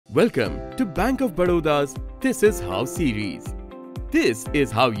Welcome to Bank of Baroda's This Is How series. This is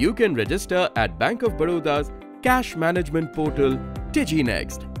how you can register at Bank of Baroda's cash management portal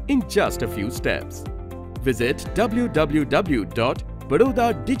DigiNext in just a few steps. Visit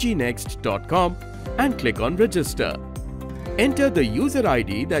www.barodadiginext.com and click on Register. Enter the user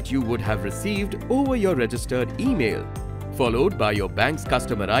ID that you would have received over your registered email, followed by your bank's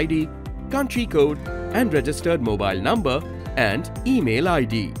customer ID, country code and registered mobile number and email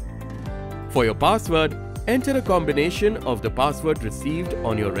ID. For your password, enter a combination of the password received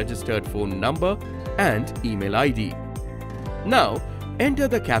on your registered phone number and email ID. Now, enter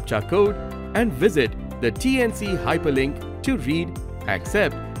the CAPTCHA code and visit the TNC hyperlink to read,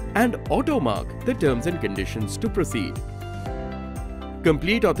 accept and auto-mark the terms and conditions to proceed.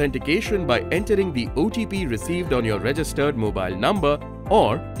 Complete authentication by entering the OTP received on your registered mobile number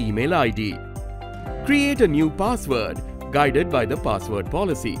or email ID. Create a new password guided by the password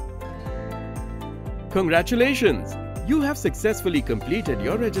policy. Congratulations! You have successfully completed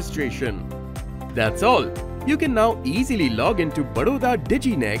your registration. That's all. You can now easily log into Baroda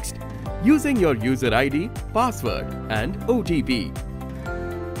DigiNext using your user ID, password and OTP.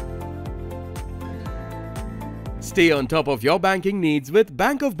 Stay on top of your banking needs with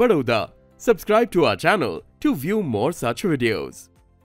Bank of Baroda. Subscribe to our channel to view more such videos.